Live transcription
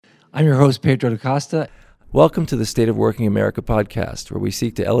I'm your host, Pedro DaCosta. Welcome to the State of Working America podcast, where we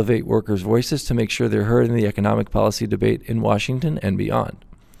seek to elevate workers' voices to make sure they're heard in the economic policy debate in Washington and beyond.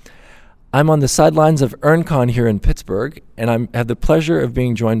 I'm on the sidelines of EarnCon here in Pittsburgh, and I have the pleasure of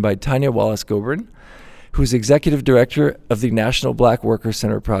being joined by Tanya Wallace-Goburn, who's Executive Director of the National Black Workers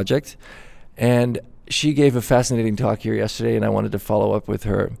Center Project. And she gave a fascinating talk here yesterday, and I wanted to follow up with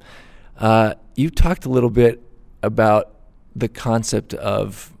her. You talked a little bit about the concept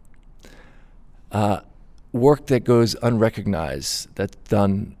of work that goes unrecognized, that's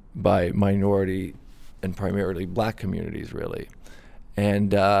done by minority and primarily black communities, really.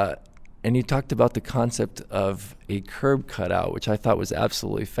 And you talked about the concept of a curb cutout, which I thought was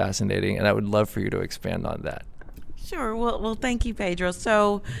absolutely fascinating, and I would love for you to expand on that. Sure. Well, thank you, Pedro.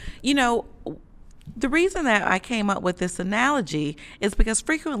 So, the reason that I came up with this analogy is because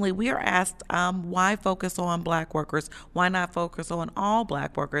frequently we are asked, why focus on black workers? Why not focus on all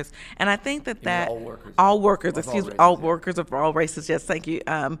black workers? And I think that all workers of all races. Yes, thank you.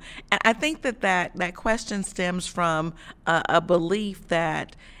 And I think that question stems from a belief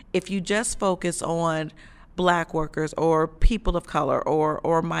that if you just focus on black workers or people of color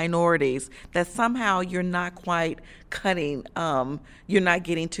or minorities, that somehow you're not quite cutting, you're not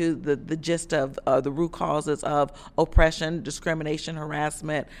getting to the gist of the root causes of oppression, discrimination,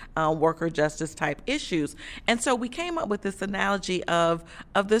 harassment, worker justice type issues. And so we came up with this analogy of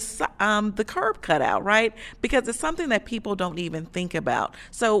this the curb cutout, right? Because it's something that people don't even think about.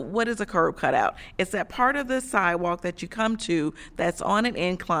 So what is a curb cutout? It's that part of the sidewalk that you come to that's on an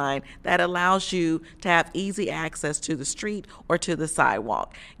incline that allows you to have easy access to the street or to the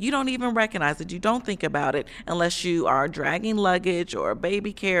sidewalk. You don't even recognize it. You don't think about it unless you are dragging luggage or a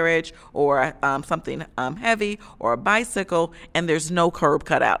baby carriage or something heavy or a bicycle, and there's no curb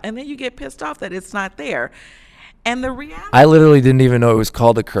cutout. And then you get pissed off that it's not there. And the reality, I literally didn't even know it was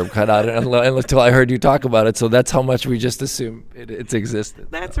called a curb cutout until I heard you talk about it. So that's how much we just assume it's existed.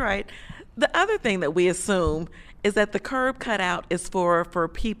 That's right. The other thing that we assume is that the curb cutout is for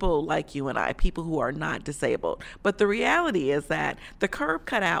people like you and I, people who are not disabled. But the reality is that the curb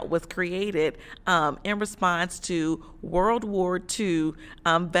cutout was created in response to World War II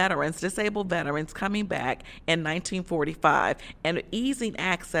disabled veterans coming back in 1945 and easing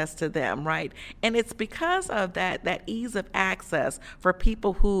access to them, right? And it's because of that ease of access for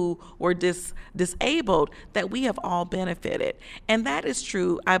people who were disabled that we have all benefited. And that is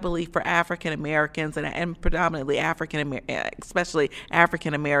true, I believe, for African Americans and predominantly especially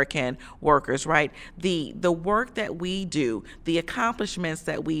African American workers, right? The work that we do, the accomplishments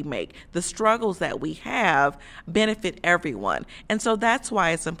that we make, the struggles that we have benefit everyone. And so that's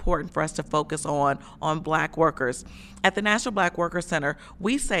why it's important for us to focus on black workers. At the National Black Workers Center,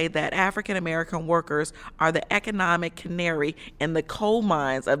 we say that African American workers are the economic canary in the coal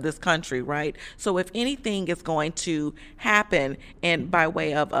mines of this country, right? So if anything is going to happen by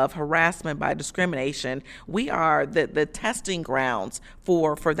way of harassment, by discrimination, we are the testing grounds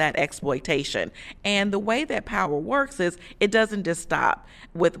for that exploitation. And the way that power works is it doesn't just stop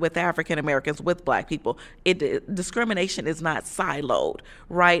with African Americans, with black people. Discrimination is not siloed,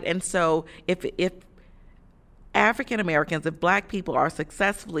 right? And so if African Americans, if black people are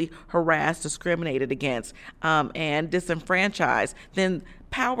successfully harassed, discriminated against, and disenfranchised, then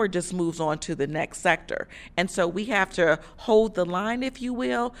power just moves on to the next sector. And so we have to hold the line, if you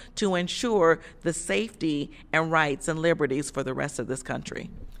will, to ensure the safety and rights and liberties for the rest of this country.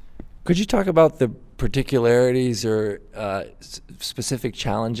 Could you talk about the particularities or specific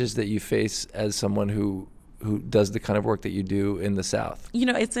challenges that you face as someone who does the kind of work that you do in the South?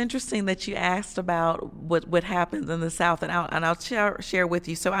 It's interesting that you asked about what happens in the South, and I'll share with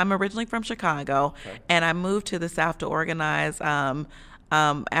you. So I'm originally from Chicago, okay, and I moved to the South to organize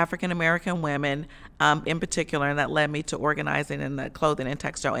African American women in particular, and that led me to organizing in the clothing and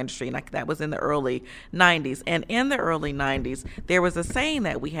textile industry, and that was in the early 90s. And in the early 90s, there was a saying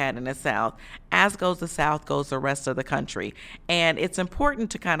that we had in the South: as goes the South, goes the rest of the country. And it's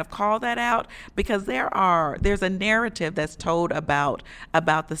important to kind of call that out because there's a narrative that's told about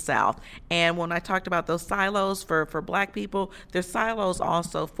the South. And when I talked about those silos for black people, there's silos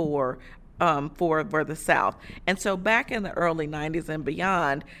also for the South. And so back in the early 90s and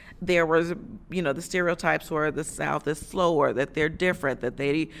beyond, there was, the stereotypes were the South is slower, that they're different, that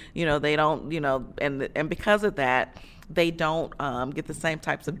they don't, and because of that, they don't get the same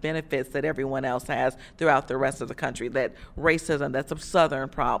types of benefits that everyone else has throughout the rest of the country, that racism, that's a Southern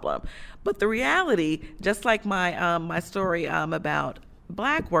problem. But the reality, just like my story about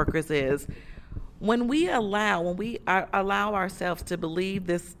black workers, is when we allow ourselves to believe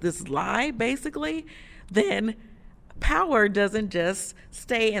this lie, basically, then power doesn't just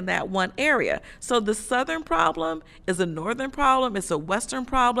stay in that one area. So the Southern problem is a Northern problem. It's a Western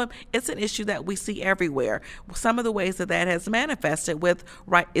problem. It's an issue that we see everywhere. Some of the ways that has manifested with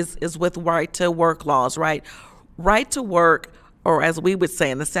is with right to work laws, right? Right to work, or as we would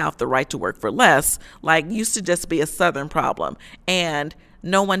say in the South, the right to work for less, like used to just be a Southern problem. And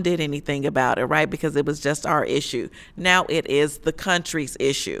no one did anything about it, right? Because it was just our issue. Now it is the country's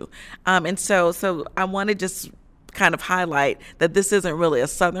issue. And so I want to just kind of highlight that this isn't really a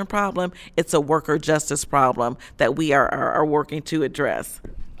Southern problem. It's a worker justice problem that we are working to address.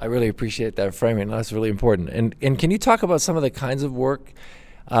 I really appreciate that framing. That's really important. And can you talk about some of the kinds of work,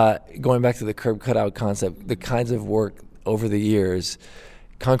 going back to the curb cutout concept, the kinds of work over the years,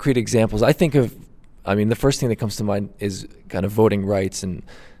 concrete examples? The first thing that comes to mind is kind of voting rights and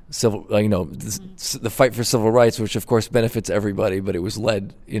civil, the fight for civil rights, which of course benefits everybody, but it was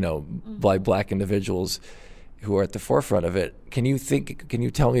led, by black individuals who are at the forefront of it. Can you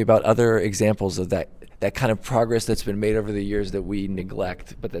tell me about other examples of that kind of progress that's been made over the years that we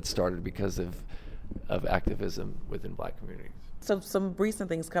neglect, but that started because of activism within black communities? So some recent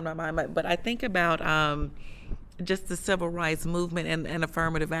things come to mind, but I think about just the civil rights movement and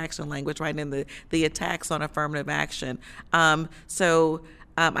affirmative action language, right, and the attacks on affirmative action. I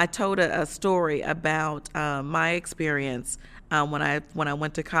told a story about my experience when I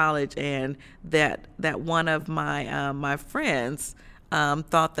went to college, and that one of my friends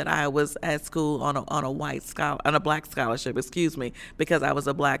thought that I was at school on a black scholarship, because I was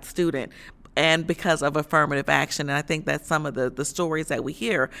a black student, and because of affirmative action. And I think that's some of the stories that we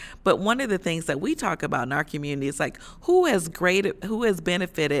hear. But one of the things that we talk about in our community is like, who has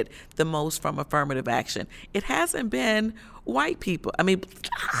benefited the most from affirmative action? It hasn't been white people. I mean,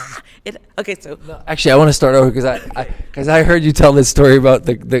 Actually, I want to start over because I heard you tell this story about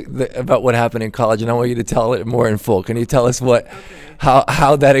about what happened in college, and I want you to tell it more in full. Can you tell us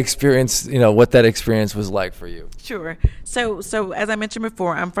how that experience, what that experience was like for you? Sure. So as I mentioned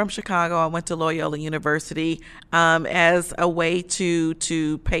before, I'm from Chicago. I went to Loyola University as a way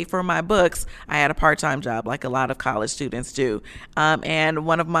to pay for my books. I had a part-time job, like a lot of college students do. And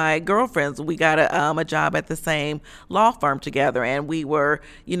one of my girlfriends, we got a job at the same law firm together, and we were,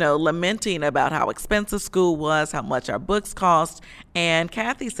 lamenting about how expensive school was, how much our books cost. And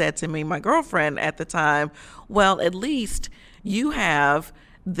Kathy said to me, my girlfriend at the time, well, at least you have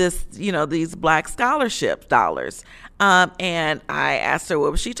this, these black scholarship dollars. And I asked her,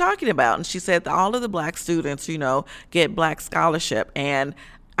 what was she talking about? And she said that all of the black students, get black scholarship. And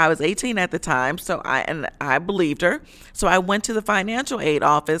I was 18 at the time, so I believed her. So I went to the financial aid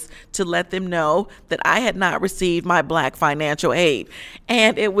office to let them know that I had not received my black financial aid.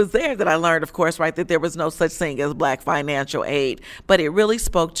 And it was there that I learned, of course, right, that there was no such thing as black financial aid. But it really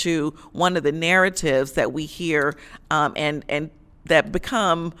spoke to one of the narratives that we hear and that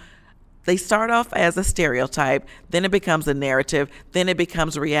become, they start off as a stereotype, then it becomes a narrative, then it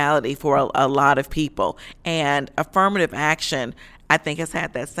becomes reality for a lot of people. And affirmative action, I think, has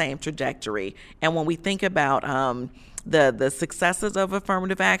had that same trajectory. And when we think about the successes of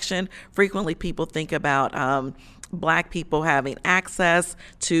affirmative action, frequently people think about black people having access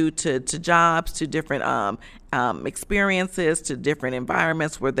to jobs, to different experiences, to different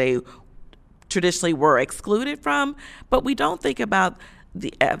environments where they traditionally were excluded from. But we don't think about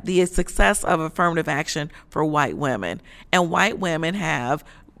the success of affirmative action for white women. And white women have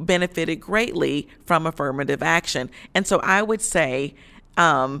benefited greatly from affirmative action. And so I would say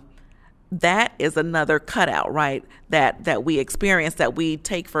that is another cutout, right, that we experience, that we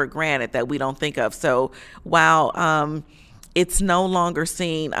take for granted, that we don't think of. So while it's no longer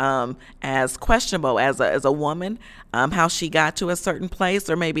seen as questionable as a woman, how she got to a certain place,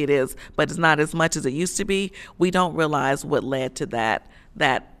 or maybe it is, but it's not as much as it used to be, we don't realize what led to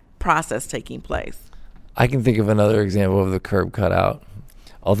that process taking place. I can think of another example of the curb cutout,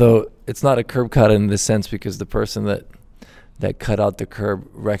 although it's not a curb cut in this sense, because the person that cut out the curb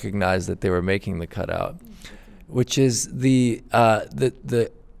recognized that they were making the cutout, which is the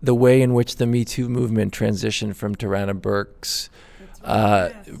way in which the Me Too movement transitioned from Tarana Burke's,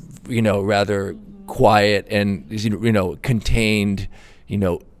 rather quiet and contained,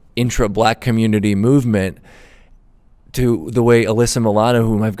 intra-black community movement, to the way Alyssa Milano,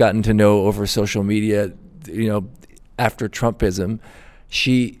 whom I've gotten to know over social media, after Trumpism,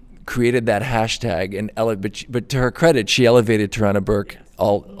 she created that hashtag, but to her credit, she elevated Tarana Burke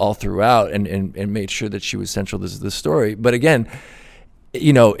all throughout and made sure that she was central to the story. But again,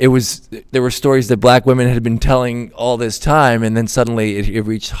 there were stories that black women had been telling all this time, and then suddenly it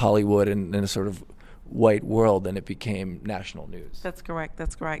reached Hollywood and sort of white world, and it became national news. That's correct.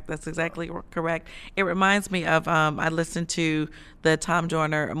 That's correct. That's exactly correct. It reminds me of I listened to the Tom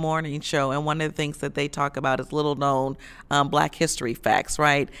Joyner morning show, and one of the things that they talk about is little known Black history facts,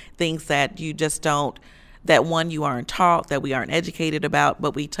 right? Things that you just don't, that one, you aren't taught, that we aren't educated about,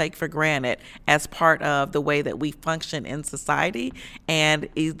 but we take for granted as part of the way that we function in society. And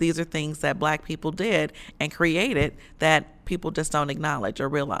these are things that Black people did and created that people just don't acknowledge or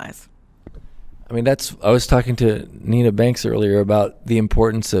realize. I mean, I was talking to Nina Banks earlier about the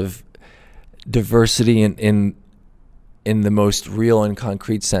importance of diversity in the most real and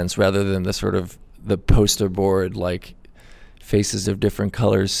concrete sense, rather than the sort of the poster board, like faces of different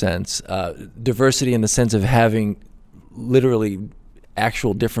colors sense. Diversity in the sense of having literally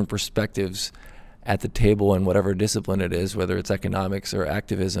actual different perspectives at the table in whatever discipline it is, whether it's economics or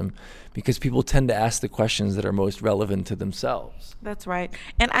activism, because people tend to ask the questions that are most relevant to themselves. That's right.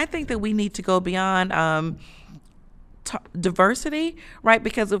 And I think that we need to go beyond diversity, right?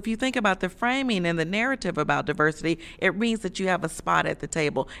 Because if you think about the framing and the narrative about diversity, it means that you have a spot at the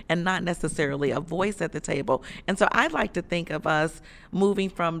table and not necessarily a voice at the table. And so I'd like to think of us moving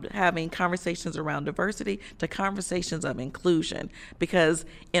from having conversations around diversity to conversations of inclusion, because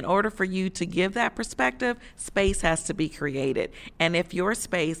in order for you to give that perspective, space has to be created. And if your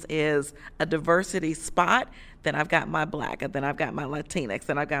space is a diversity spot, then I've got my Black, and then I've got my Latinx,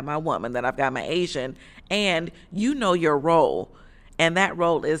 and I've got my woman, then I've got my Asian, and you know your role. And that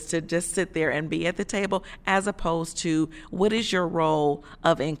role is to just sit there and be at the table, as opposed to what is your role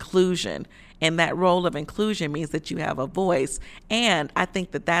of inclusion. And that role of inclusion means that you have a voice. And I think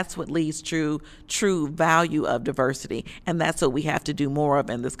that that's what leads to true value of diversity. And that's what we have to do more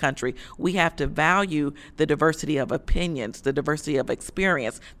of in this country. We have to value the diversity of opinions, the diversity of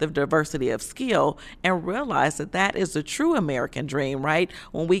experience, the diversity of skill, and realize that that is the true American dream, right?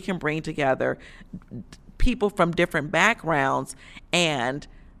 When we can bring together people from different backgrounds, and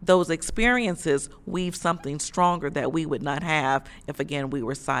those experiences weave something stronger that we would not have if, again, we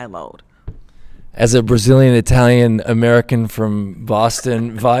were siloed. As a Brazilian Italian American from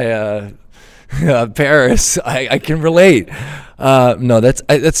Boston via Paris, I can relate. No,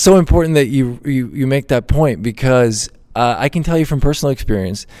 that's so important that you make that point, because I can tell you from personal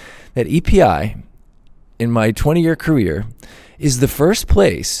experience that EPI, in my 20-year career, is the first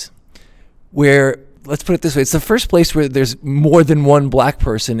place where, let's put it this way, it's the first place where there's more than one Black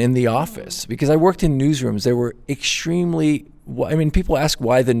person in the office. Because I worked in newsrooms, they were extremely, I mean, people ask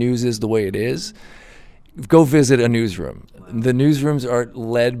why the news is the way it is. Go visit a newsroom. The newsrooms are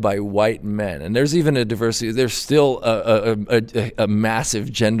led by white men, and there's even a diversity. There's still a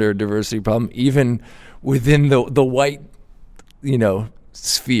massive gender diversity problem, even within the white,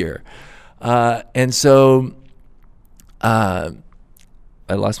 sphere. And so, I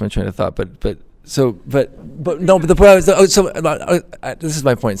lost my train of thought. But the point. This is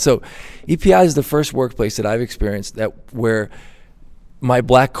my point. So, EPI is the first workplace that I've experienced where my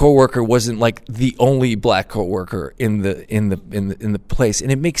Black coworker wasn't like the only Black coworker in the place,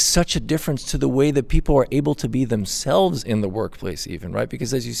 and it makes such a difference to the way that people are able to be themselves in the workplace, even, right?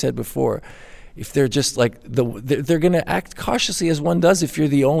 Because as you said before, if they're just like they're going to act cautiously, as one does if you're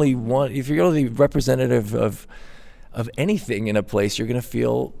the only one, if you're the representative of anything in a place, you're going to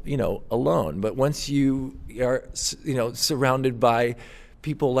feel alone. But once you are surrounded by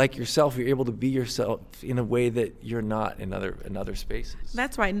people like yourself, you're able to be yourself in a way that you're not in other spaces.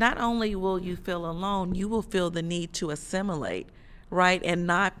 That's right. Not only will you feel alone, you will feel the need to assimilate, right? And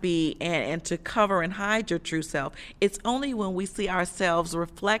not be, and to cover and hide your true self. It's only when we see ourselves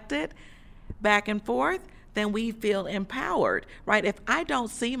reflected back and forth, then we feel empowered, right? If I don't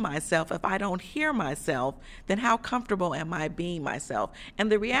see myself, if I don't hear myself, then how comfortable am I being myself?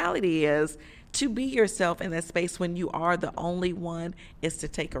 And the reality is, to be yourself in that space when you are the only one is to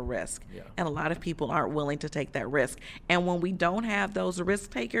take a risk. Yeah. And a lot of people aren't willing to take that risk. And when we don't have those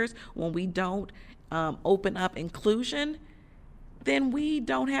risk takers, when we don't open up inclusion, then we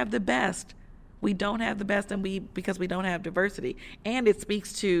don't have the best. We don't have the best, because we don't have diversity. And it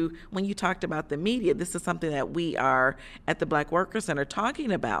speaks to, when you talked about the media, this is something that we are at the Black Workers Center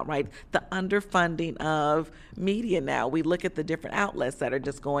talking about, right? The underfunding of media now. We look at the different outlets that are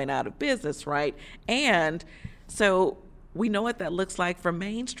just going out of business, right? And so we know what that looks like for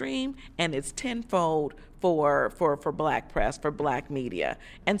mainstream, and it's tenfold for Black press, for Black media.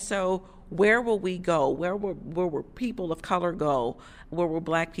 And so where will we go? Where will people of color go? Where will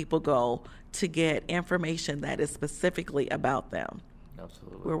Black people go to get information that is specifically about them?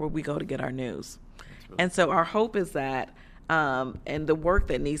 Absolutely. Where will we go to get our news? Really and so our hope is that, and the work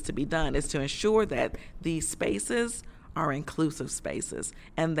that needs to be done is to ensure that these spaces are inclusive spaces,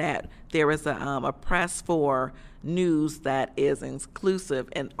 and that there is a press for news that is inclusive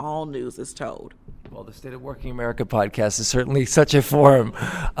and all news is told. Well, the State of Working America podcast is certainly such a forum.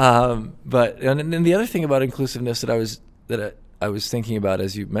 But the other thing about inclusiveness that I was thinking about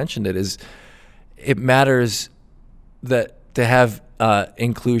as you mentioned it is it matters that to have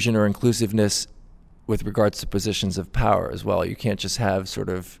inclusion or inclusiveness with regards to positions of power as well. You can't just have sort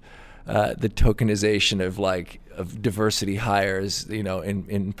of the tokenization of diversity hires,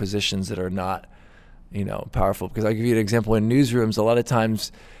 in positions that are not, powerful. Because I'll give you an example. In newsrooms, a lot of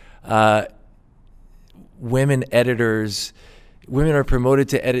times women are promoted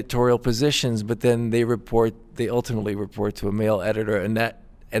to editorial positions, but then they ultimately report to a male editor, and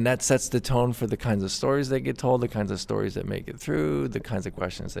that sets the tone for the kinds of stories they get told, the kinds of stories that make it through, the kinds of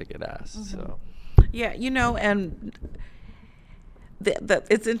questions they get asked. Mm-hmm. So, yeah, and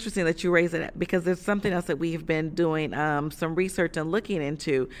it's interesting that you raise it because there's something else that we've been doing some research and looking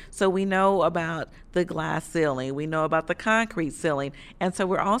into. So we know about the glass ceiling, we know about the concrete ceiling, and so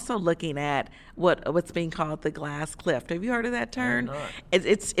we're also looking at what's being called the glass cliff. Have you heard of that term?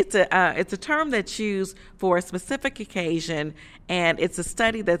 It's a term that's used for a specific occasion, and it's a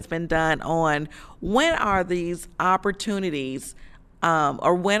study that's been done on when are these opportunities.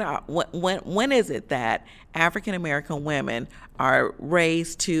 Or when is it that African American women are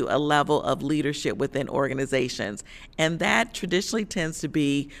raised to a level of leadership within organizations? And that traditionally tends to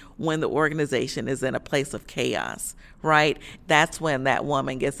be when the organization is in a place of chaos, right? That's when that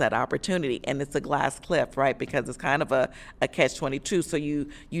woman gets that opportunity, and it's a glass cliff, right? Because it's kind of a catch-22. So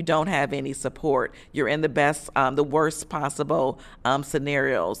you don't have any support. You're in the worst possible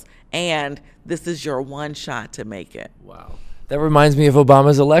scenarios, and this is your one shot to make it. Wow. That reminds me of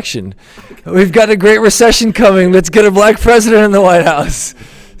Obama's election. We've got a great recession coming. Let's get a black president in the White House.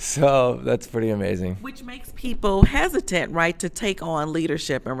 So that's pretty amazing. Which makes people hesitant, right, to take on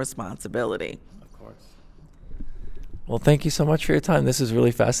leadership and responsibility. Of course. Well, thank you so much for your time. This is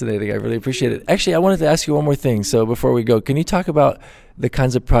really fascinating. I really appreciate it. Actually, I wanted to ask you one more thing. So before we go, can you talk about the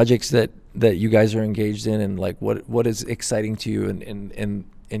kinds of projects that you guys are engaged in, and like what is exciting to you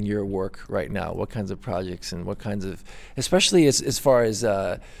in your work right now? What kinds of projects and what kinds of, especially as far as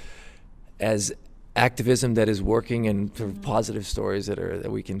activism that is working and sort of positive stories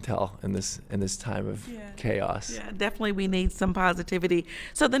that we can tell in this time of chaos. Yeah, definitely we need some positivity.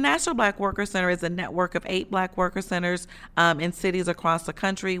 So the National Black Worker Center is a network of 8 Black Worker Centers in cities across the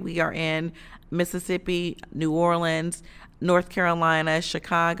country. We are in Mississippi, New Orleans, North Carolina,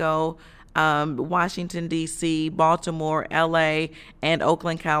 Chicago, Washington, D.C., Baltimore, L.A., and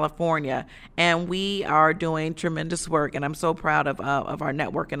Oakland, California. And we are doing tremendous work, and I'm so proud of our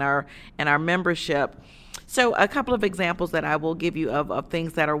network and our membership. So a couple of examples that I will give you of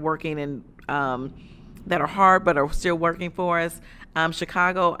things that are working and that are hard but are still working for us.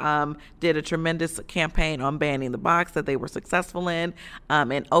 Chicago did a tremendous campaign on banning the box that they were successful in.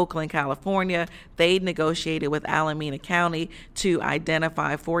 In Oakland, California, they negotiated with Alameda County to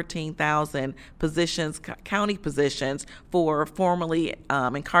identify 14,000 positions, county positions, for formerly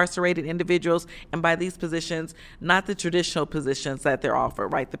incarcerated individuals. And by these positions, not the traditional positions that they're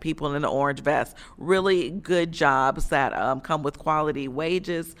offered, right? The people in the orange vest, really good jobs that come with quality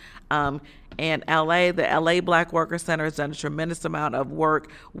wages. In LA, the LA Black Worker Center has done a tremendous amount of work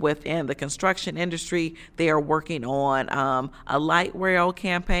within the construction industry. They are working on a light rail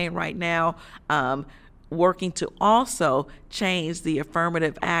campaign right now, working to also change the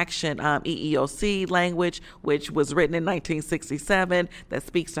affirmative action EEOC language, which was written in 1967, that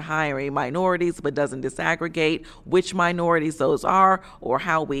speaks to hiring minorities but doesn't disaggregate which minorities those are or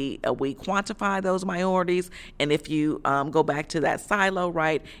how we quantify those minorities. And if you go back to that silo,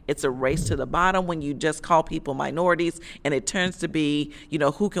 right, it's a race to the bottom when you just call people minorities, and it turns to be,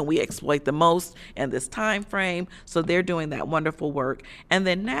 who can we exploit the most in this time frame. So they're doing that wonderful work. And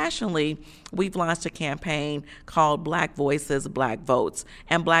then nationally, we've launched a campaign called Black Voices, Black Votes.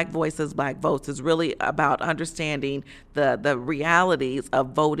 And Black Voices, Black Votes is really about understanding the realities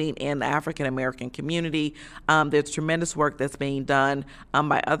of voting in the African American community. There's tremendous work that's being done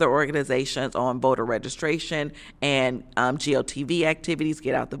by other organizations on voter registration and GOTV activities,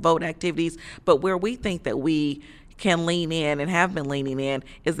 get out the vote activities. But where we think that we can lean in and have been leaning in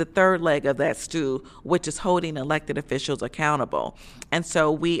is the third leg of that stool, which is holding elected officials accountable. And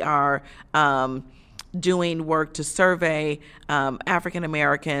so we are doing work to survey African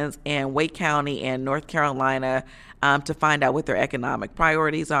Americans in Wake County and North Carolina to find out what their economic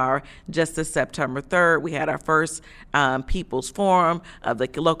priorities are. Just this September 3rd, we had our first People's Forum of the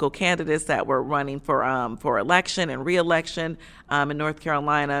local candidates that were running for election and re-election in North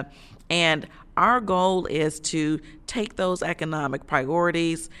Carolina. And our goal is to take those economic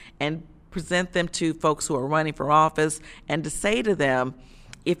priorities and present them to folks who are running for office and to say to them,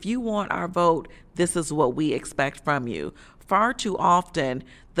 if you want our vote, this is what we expect from you. Far too often,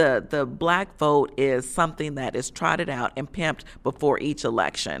 the black vote is something that is trotted out and pimped before each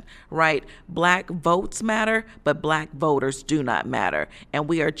election, right? Black votes matter, but black voters do not matter. And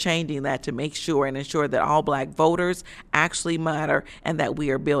we are changing that to make sure and ensure that all black voters actually matter and that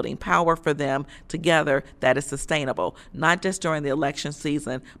we are building power for them together that is sustainable, not just during the election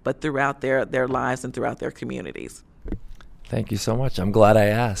season, but throughout their lives and throughout their communities. Thank you so much. I'm glad I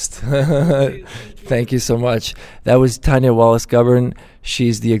asked. Thank you so much. That was Tanya Wallace-Gubbern.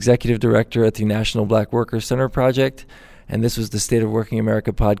 She's the executive director at the National Black Workers Center Project. And this was the State of Working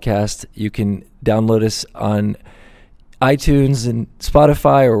America podcast. You can download us on iTunes and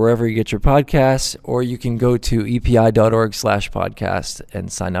Spotify or wherever you get your podcasts, or you can go to epi.org/podcast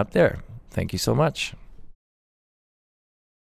and sign up there. Thank you so much.